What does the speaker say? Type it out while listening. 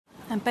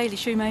And Bailey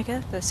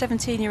Shoemaker, the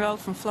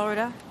 17-year-old from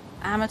Florida,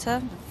 amateur,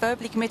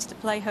 verbally committed to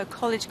play her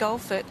college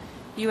golf at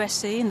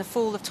USC in the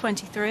fall of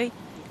 23.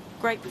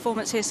 Great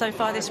performance here so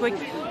far this week.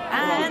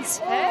 And,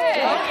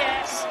 hey. Oh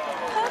yes,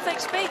 perfect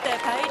speed there,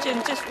 Paige,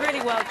 and just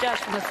really well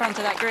judged from the front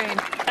of that green.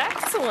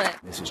 Excellent.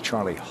 This is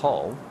Charlie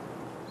Hull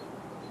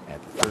at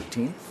the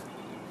 13th.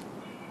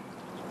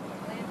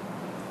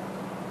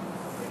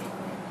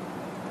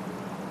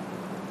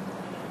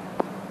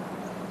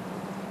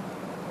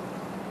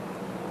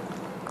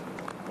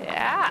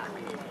 Yeah.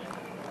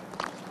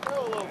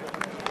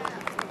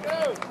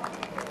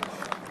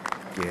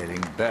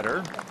 Getting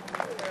better.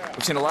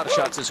 We've seen a lot of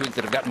shots this week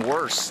that have gotten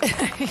worse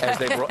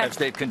as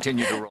they've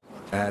continued to roll.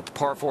 At the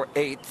par 4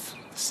 8th,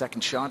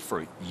 second shot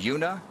for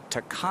Yuna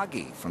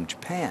Takagi from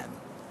Japan.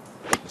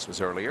 This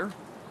was earlier.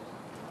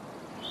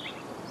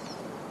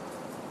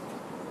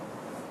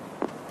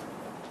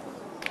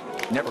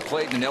 Never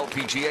played an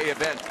LPGA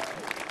event.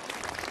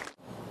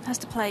 Has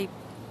to play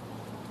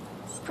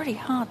pretty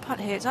hard putt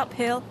here. It's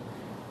uphill.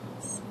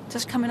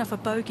 Just coming off a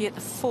bogey at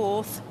the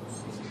 4th.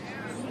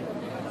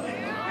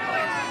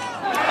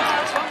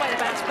 That's one way to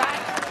bounce back.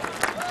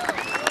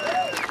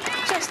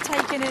 Just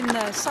taking in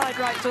the side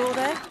right door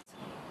there.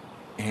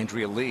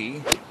 Andrea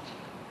Lee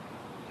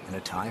in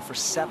a tie for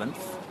 7th.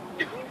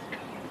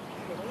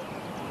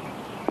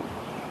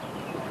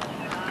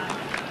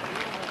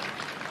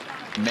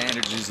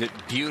 Manages it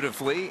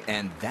beautifully,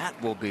 and that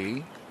will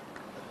be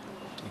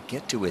to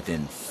get to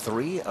within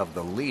 3 of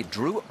the lead.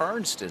 Drew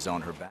Ernst is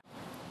on her back.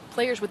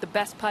 Players with the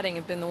best putting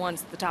have been the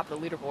ones at the top of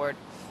the leaderboard.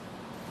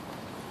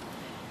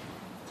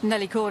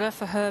 Nelly Corder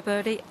for her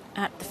birdie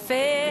at the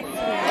 5th.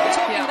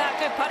 Talking about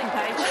good putting,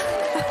 Paige.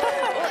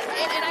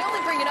 And I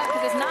only bring it up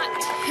because it's not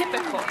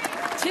typical.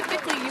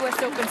 Typically,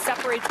 U.S. Open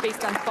separates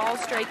based on ball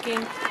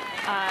striking.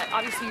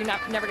 Obviously, you're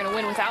never going to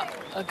win without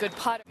a good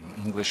putt.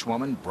 English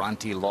woman,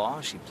 Bronte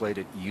Law. She played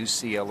at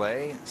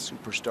UCLA,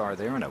 superstar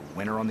there, and a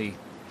winner on the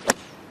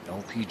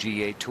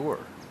LPGA Tour.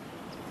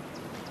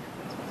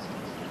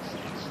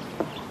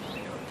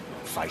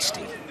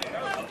 Feisty.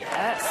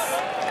 Yes.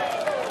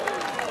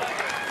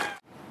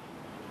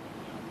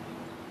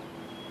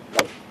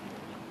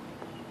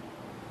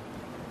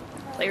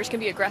 Players can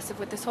be aggressive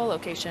with this hole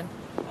location.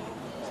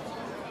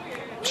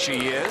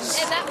 She is.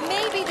 And that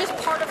may be just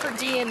part of her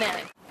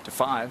DNA. To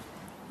 5.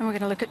 And we're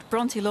going to look at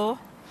Bronte Law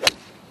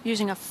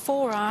using a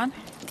 4-iron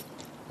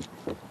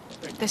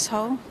this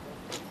hole.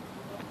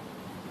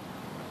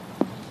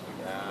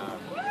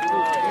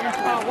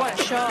 Oh, what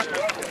a shot.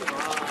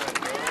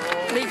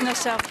 Leaving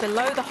herself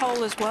below the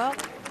hole as well.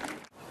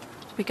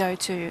 We go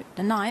to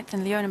the 9th,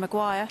 and Leona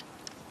Maguire.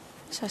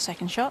 It's her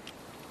second shot.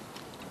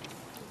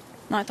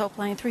 9th hole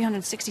playing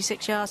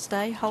 366 yards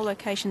today. Hole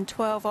location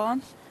 12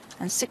 on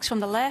and 6 from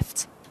the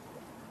left.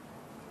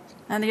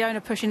 And Leona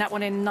pushing that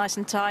one in nice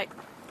and tight.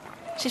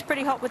 She's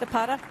pretty hot with the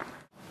putter.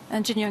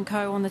 And Jin Young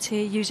Ko on the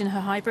tee using her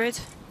hybrid.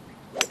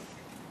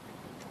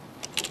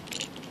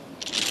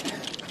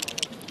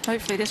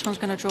 Hopefully this one's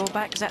going to draw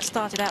back because that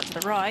started out to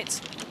the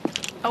right.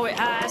 Oh, it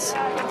has.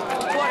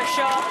 What a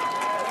shot.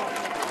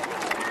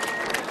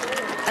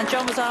 And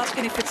John was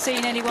asking if he'd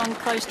seen anyone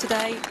close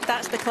today.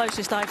 That's the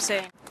closest I've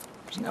seen.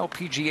 There's an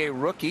LPGA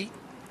rookie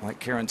like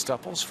Karen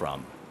Stupples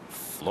from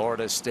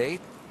Florida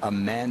State,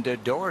 Amanda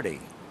Doherty.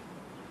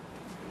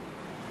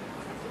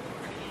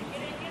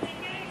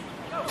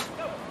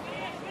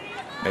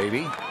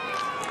 Maybe.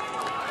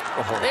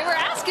 Oh. They were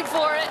asking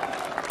for it.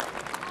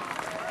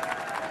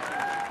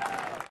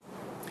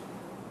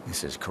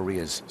 This is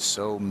Korea's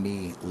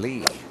So-Mi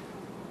Lee.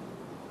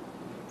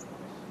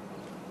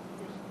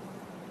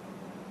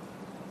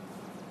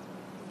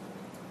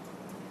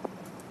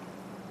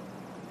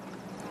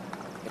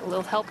 Get a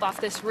little help off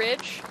this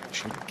ridge.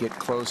 Should get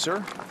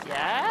closer.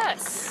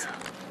 Yes.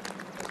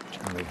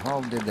 Charlie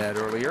Hull did that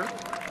earlier.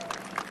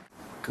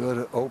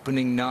 Good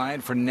opening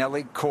 9 for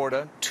Nelly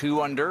Corda,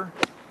 2 under.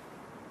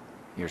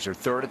 Here's her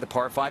third at the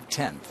par 5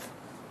 10th.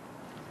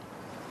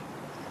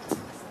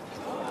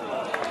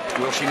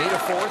 Will she need a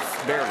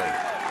 4th? Barely.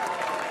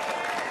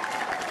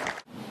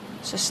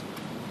 It's just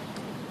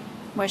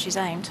where she's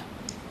aimed.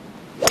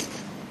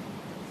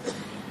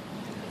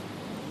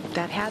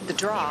 That had the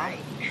draw.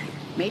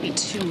 Maybe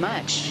too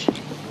much.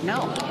 No.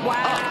 Wow.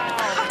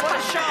 Oh, what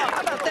a shot.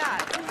 How about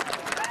that?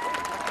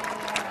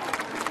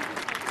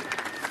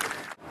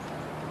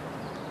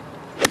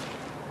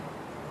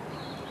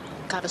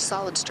 Got a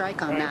solid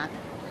strike on that.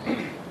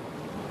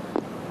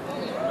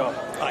 Oh,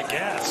 I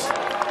guess.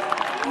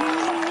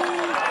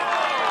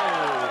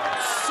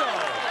 So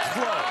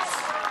close.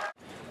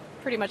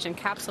 Pretty much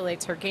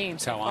encapsulates her game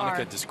so That's how far.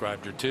 Annika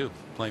described her too,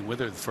 playing with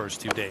her the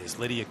first 2 days.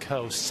 Lydia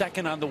Ko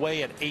second on the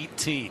way at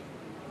 18.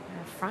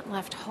 Her front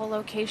left hole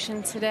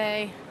location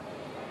today.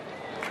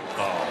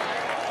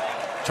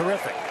 Oh,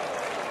 terrific.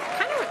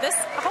 This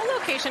hole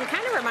location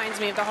kind of reminds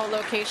me of the hole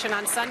location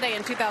on Sunday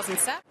in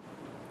 2007.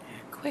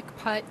 Quick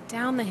putt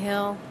down the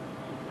hill.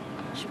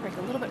 Should break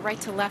a little bit right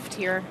to left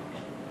here.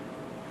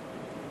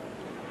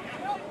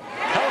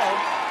 Hello.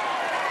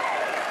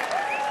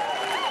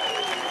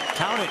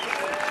 Count it.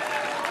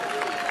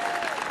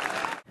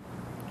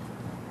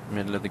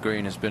 Middle of the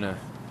green has been a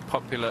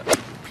popular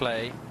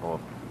play, or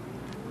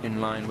in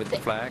line with the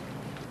flag.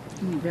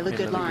 Really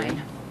good line.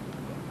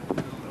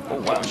 Oh,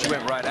 wow, she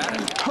went right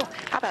at it. Oh,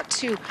 how about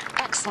 2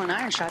 excellent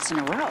iron shots in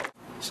a row?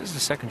 This is the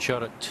second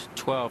shot at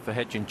 12 for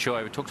Hedge and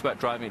Choi. We talked about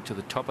driving it to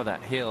the top of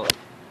that hill.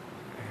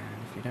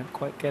 And if you don't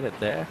quite get it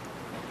there,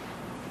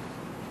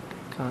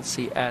 can't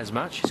see as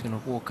much. She's going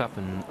to walk up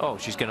and, oh,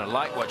 she's going to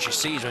like what she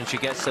sees when she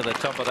gets to the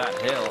top of that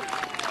hill.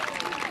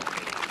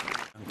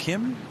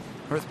 Kim,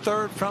 her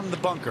third from the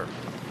bunker.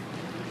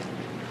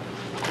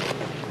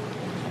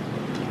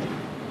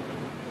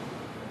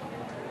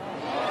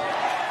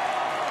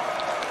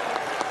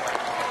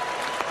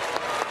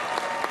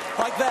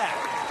 Like that.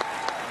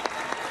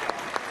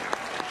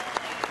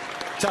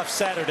 Tough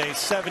Saturday,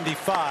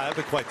 75,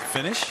 but quite the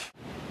finish.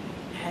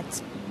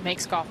 It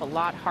makes golf a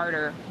lot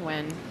harder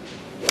when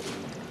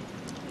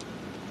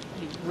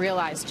you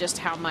realize just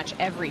how much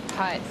every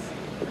putt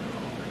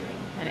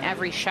and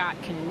every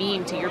shot can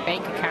mean to your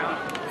bank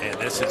account. And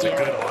this is a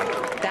good one.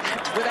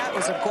 That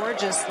was a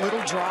gorgeous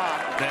little draw.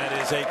 That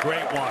is a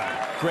great one.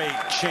 Great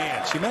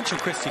chance. You mentioned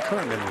Christy Kerr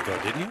a minute ago,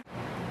 didn't you?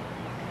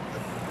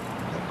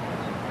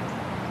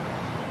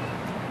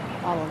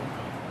 A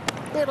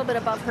little bit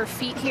above her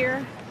feet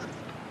here.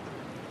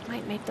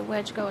 Might make the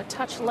wedge go a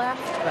touch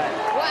left, but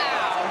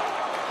wow.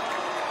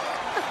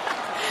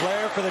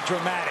 Flair for the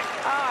dramatic.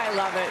 Oh, I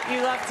love it.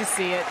 You love to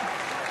see it.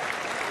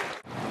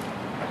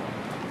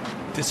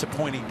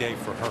 Disappointing day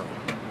for her.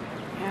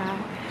 Yeah,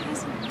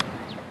 hasn't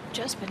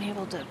just been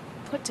able to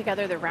put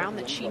together the round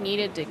that she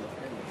needed to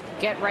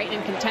get right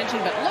in contention,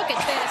 but look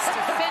at this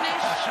to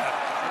finish.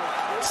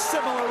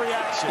 Similar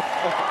reaction.